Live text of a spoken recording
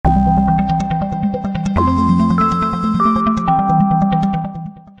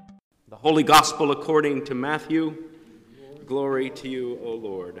Holy Gospel according to Matthew. Glory to you, O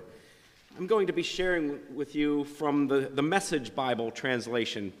Lord. I'm going to be sharing with you from the Message Bible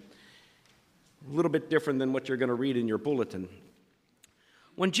translation, a little bit different than what you're going to read in your bulletin.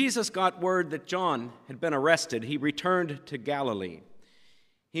 When Jesus got word that John had been arrested, he returned to Galilee.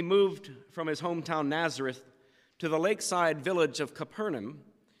 He moved from his hometown Nazareth to the lakeside village of Capernaum,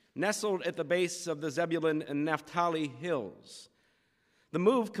 nestled at the base of the Zebulun and Naphtali hills. The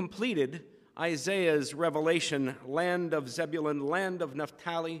move completed Isaiah's revelation, land of Zebulun, land of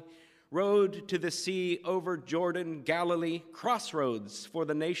Naphtali, road to the sea over Jordan, Galilee, crossroads for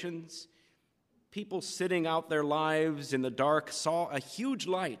the nations. People sitting out their lives in the dark saw a huge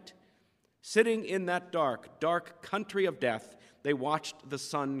light. Sitting in that dark country of death, they watched the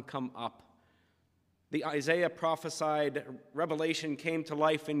sun come up. The Isaiah prophesied revelation came to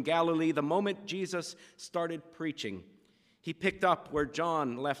life in Galilee the moment Jesus started preaching. He picked up where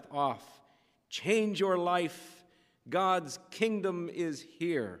John left off. Change your life. God's kingdom is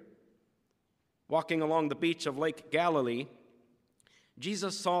here. Walking along the beach of Lake Galilee,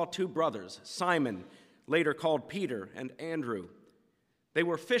 Jesus saw two brothers, Simon, later called Peter, and Andrew. They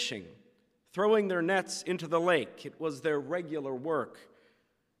were fishing, throwing their nets into the lake. It was their regular work.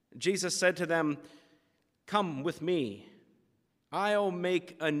 Jesus said to them, "Come with me. I'll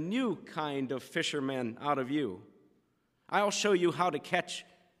make a new kind of fishermen out of you. I'll show you how to catch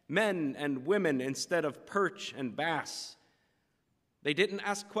men and women instead of perch and bass." They didn't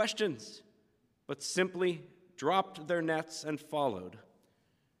ask questions, but simply dropped their nets and followed.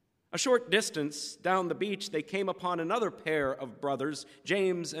 A short distance down the beach, they came upon another pair of brothers,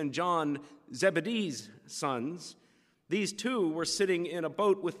 James and John, Zebedee's sons. These two were sitting in a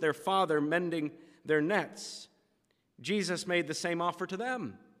boat with their father, mending their nets. Jesus made the same offer to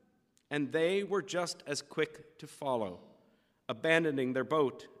them, and they were just as quick to follow, abandoning their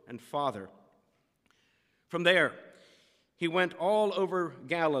boat and father. From there, he went all over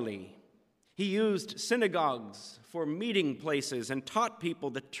Galilee. He used synagogues for meeting places and taught people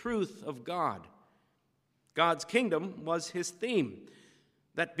the truth of God. God's kingdom was his theme,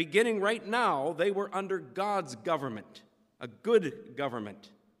 that beginning right now, they were under God's government, a good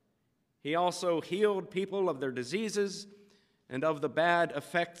government. He also healed people of their diseases and of the bad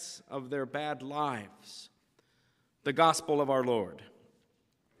effects of their bad lives. The gospel of our Lord.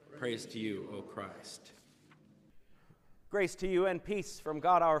 Praise to you, O Christ. Grace to you and peace from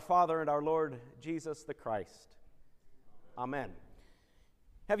God our Father and our Lord Jesus the Christ. Amen.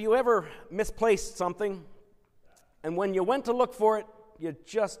 Have you ever misplaced something, and when you went to look for it, you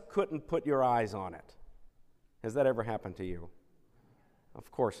just couldn't put your eyes on it? Has that ever happened to you?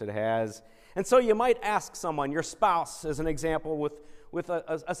 Of course it has. And so you might ask someone, your spouse as an example, with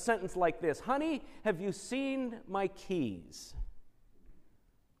a sentence like this: "Honey, have you seen my keys?"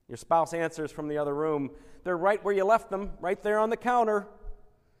 Your spouse answers from the other room, "They're right where you left them, right there on the counter."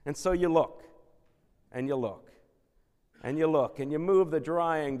 And so you look, and you look, and you look, and you move the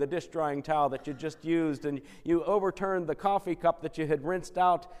dish drying towel that you just used, and you overturn the coffee cup that you had rinsed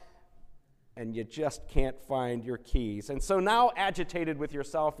out, and you just can't find your keys. And so now, agitated with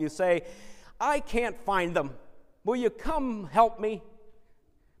yourself, you say, "I can't find them. Will you come help me?"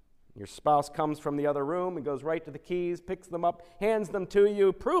 Your spouse comes from the other room and goes right to the keys, picks them up, hands them to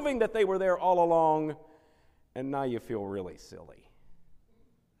you, proving that they were there all along, and now you feel really silly.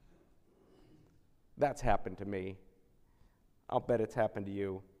 That's happened to me. I'll bet it's happened to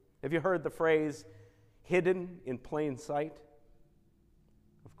you. Have you heard the phrase, hidden in plain sight?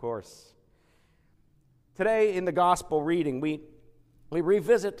 Of course. Today in the gospel reading, we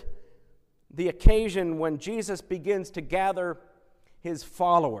revisit the occasion when Jesus begins to gather his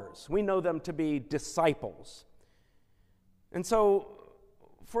followers. We know them to be disciples. And so,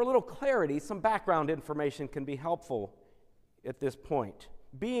 for a little clarity, some background information can be helpful at this point.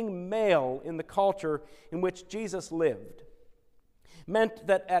 Being male in the culture in which Jesus lived meant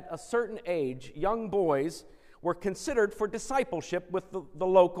that at a certain age, young boys were considered for discipleship with the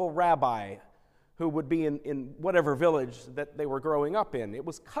local rabbi, who would be in whatever village that they were growing up in. It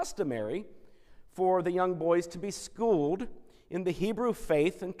was customary for the young boys to be schooled in the Hebrew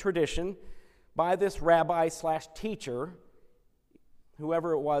faith and tradition by this rabbi/teacher,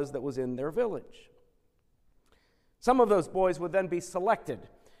 whoever it was that was in their village. Some of those boys would then be selected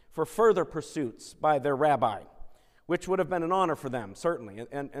for further pursuits by their rabbi, which would have been an honor for them, certainly,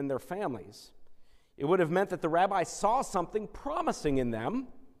 and their families. It would have meant that the rabbi saw something promising in them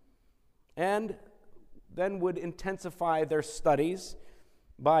and then would intensify their studies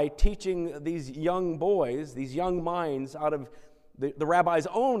by teaching these young boys, these young minds, out of the rabbi's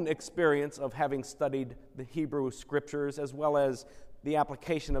own experience of having studied the Hebrew scriptures as well as the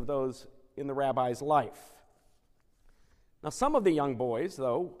application of those in the rabbi's life. Now, some of the young boys,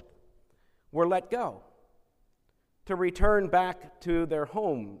 though, were let go to return back to their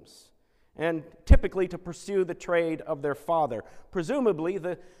homes and typically to pursue the trade of their father. Presumably,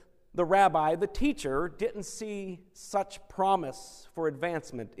 the rabbi, the teacher, didn't see such promise for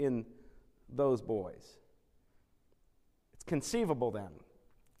advancement in those boys. It's conceivable, then,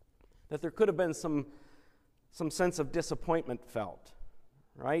 that there could have been some sense of disappointment felt,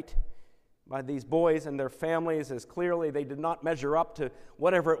 right, by these boys and their families, as clearly they did not measure up to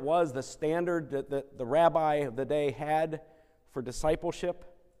whatever it was, the standard that the rabbi of the day had for discipleship,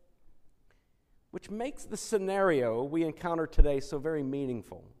 which makes the scenario we encounter today so very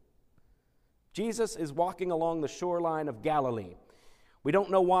meaningful. Jesus is walking along the shoreline of Galilee. We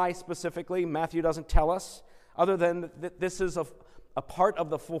don't know why specifically. Matthew doesn't tell us, other than that this is a part of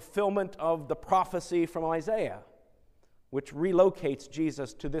the fulfillment of the prophecy from Isaiah, which relocates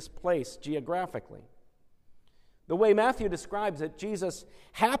Jesus to this place geographically. The way Matthew describes it, Jesus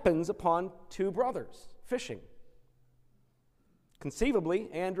happens upon two brothers fishing. Conceivably,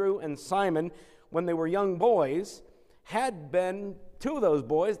 Andrew and Simon, when they were young boys, had been two of those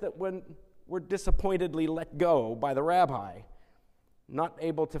boys that were disappointedly let go by the rabbi, not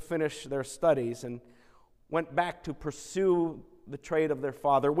able to finish their studies, and went back to pursue the trade of their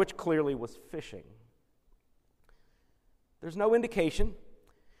father, which clearly was fishing. There's no indication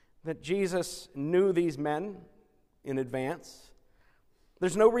that Jesus knew these men in advance.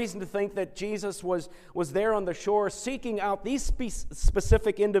 There's no reason to think that Jesus was there on the shore seeking out these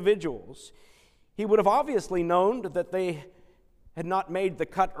specific individuals. He would have obviously known that they had not made the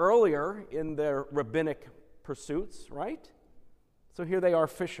cut earlier in their rabbinic pursuits, right? So here they are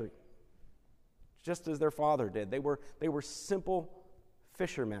fishing, just as their father did. They were simple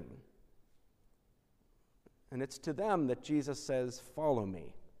fishermen. And it's to them that Jesus says, "Follow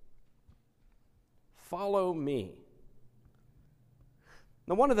me. Follow me."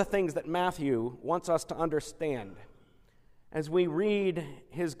 Now, one of the things that Matthew wants us to understand as we read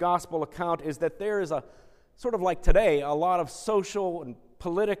his gospel account is that there is a sort of like today, a lot of social and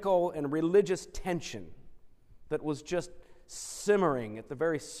political and religious tension that was just simmering at the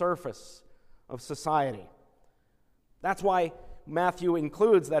very surface of society. That's why Matthew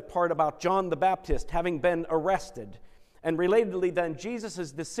includes that part about John the Baptist having been arrested. And relatedly then,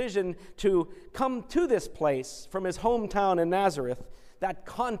 Jesus' decision to come to this place from his hometown in Nazareth, that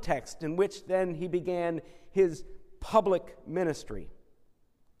context in which then he began his public ministry.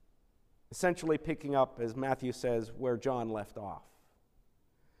 Essentially picking up, as Matthew says, where John left off.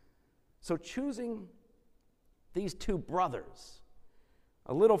 So choosing these two brothers,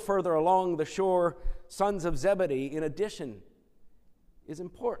 a little further along the shore, sons of Zebedee, in addition, is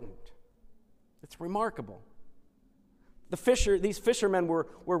important. It's remarkable. These fishermen were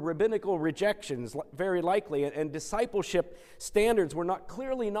rabbinical rejections, very likely, and discipleship standards were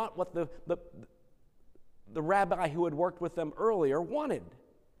clearly not what the rabbi who had worked with them earlier wanted.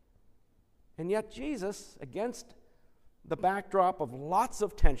 And yet Jesus, against the backdrop of lots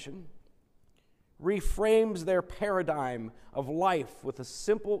of tension, reframes their paradigm of life with a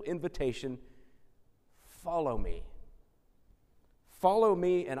simple invitation: follow me. Follow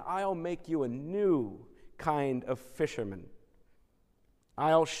me, and I'll make you a new kind of fisherman.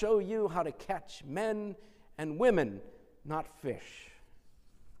 I'll show you how to catch men and women, not fish.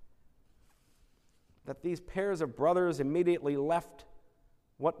 That these pairs of brothers immediately left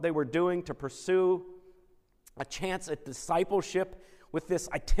what they were doing to pursue a chance at discipleship with this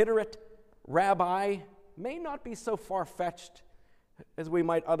itinerant rabbi may not be so far-fetched as we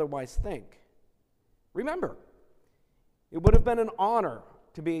might otherwise think. Remember, it would have been an honor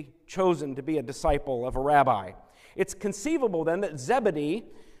to be chosen to be a disciple of a rabbi. It's conceivable then that Zebedee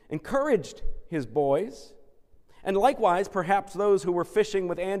encouraged his boys, and likewise perhaps those who were fishing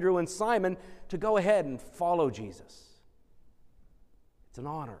with Andrew and Simon, to go ahead and follow Jesus. It's an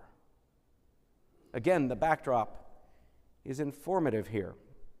honor. Again, the backdrop is informative here.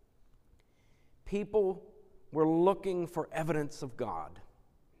 People were looking for evidence of God,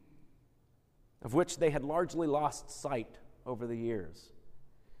 of which they had largely lost sight over the years.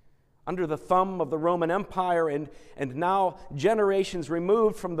 Under the thumb of the Roman Empire and now generations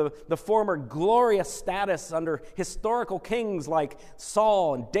removed from the former glorious status under historical kings like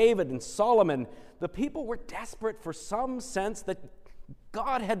Saul and David and Solomon, the people were desperate for some sense that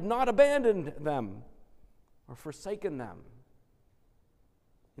God had not abandoned them or forsaken them.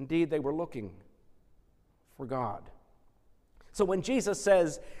 Indeed, they were looking for God. So when Jesus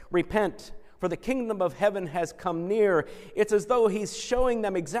says, "Repent, for the kingdom of heaven has come near," it's as though he's showing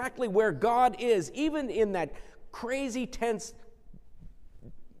them exactly where God is, even in that crazy, tense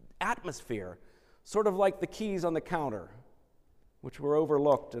atmosphere, sort of like the keys on the counter, which were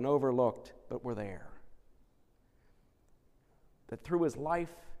overlooked and overlooked, but were there. That through his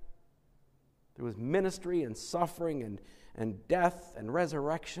life, through his ministry and suffering and death and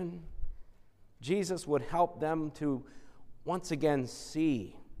resurrection, Jesus would help them to once again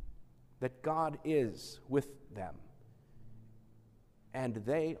see that God is with them, and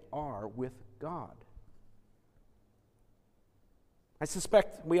they are with God. I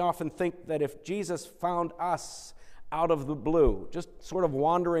suspect we often think that if Jesus found us out of the blue, just sort of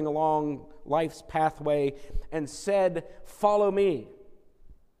wandering along life's pathway, and said, "Follow me,"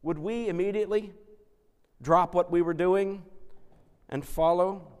 would we immediately drop what we were doing and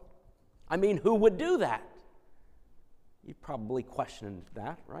follow? I mean, who would do that? You probably questioned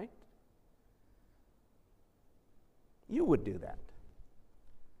that, right? You would do that.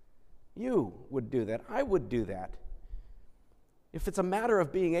 You would do that. I would do that. If it's a matter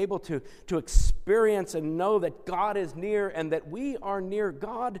of being able to experience and know that God is near and that we are near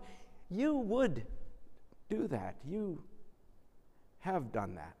God, you would do that. You have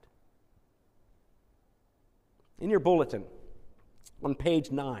done that. In your bulletin, on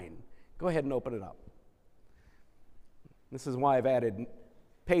page 9, go ahead and open it up. This is why I've added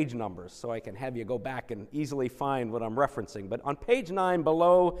page numbers, so I can have you go back and easily find what I'm referencing. But on page 9,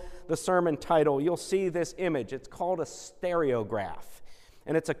 below the sermon title, you'll see this image. It's called a stereograph,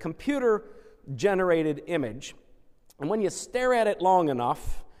 and it's a computer-generated image. And when you stare at it long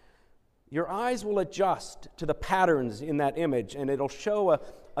enough, your eyes will adjust to the patterns in that image, and it'll show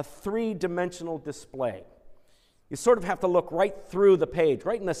a three-dimensional display. You sort of have to look right through the page,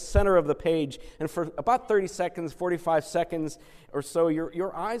 right in the center of the page, and for about 30 seconds, 45 seconds or so,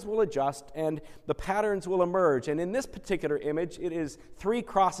 your eyes will adjust and the patterns will emerge. And in this particular image, it is 3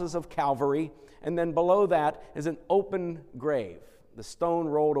 crosses of Calvary, and then below that is an open grave, the stone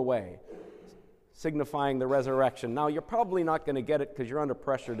rolled away, signifying the resurrection. Now, you're probably not going to get it because you're under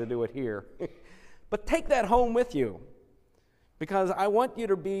pressure to do it here. But take that home with you, because I want you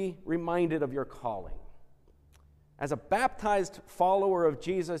to be reminded of your calling. As a baptized follower of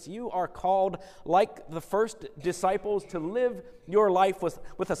Jesus, you are called, like the first disciples, to live your life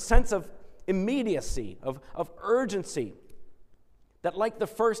with a sense of immediacy, of urgency. That like the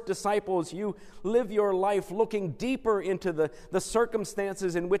first disciples, you live your life looking deeper into the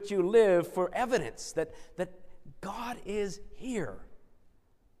circumstances in which you live for evidence that God is here.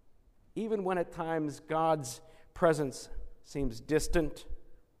 Even when at times God's presence seems distant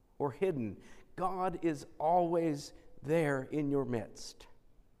or hidden, God is always there in your midst.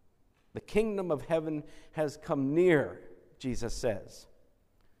 The kingdom of heaven has come near, Jesus says.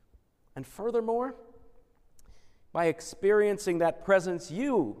 And furthermore, by experiencing that presence,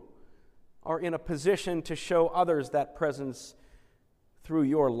 you are in a position to show others that presence through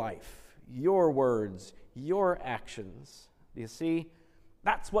your life, your words, your actions. Do you see?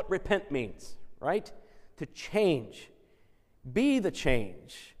 That's what repent means, right? To change. Be the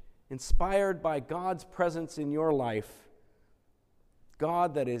change. Inspired by God's presence in your life,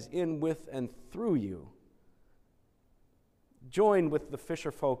 God that is in, with, and through you. Join with the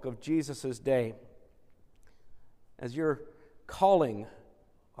fisherfolk of Jesus' day as your calling,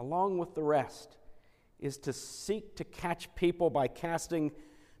 along with the rest, is to seek to catch people by casting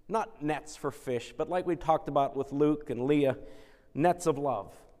not nets for fish, but like we talked about with Luke and Leah, nets of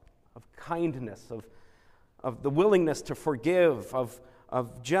love, of kindness, of the willingness to forgive, of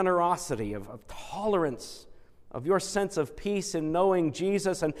generosity, of tolerance, of your sense of peace in knowing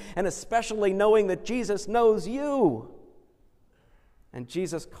Jesus, and especially knowing that Jesus knows you. And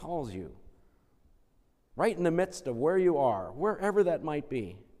Jesus calls you right in the midst of where you are, wherever that might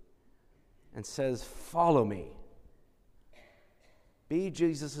be, and says, "Follow me." Be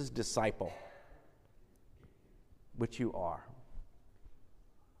Jesus' disciple, which you are.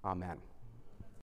 Amen.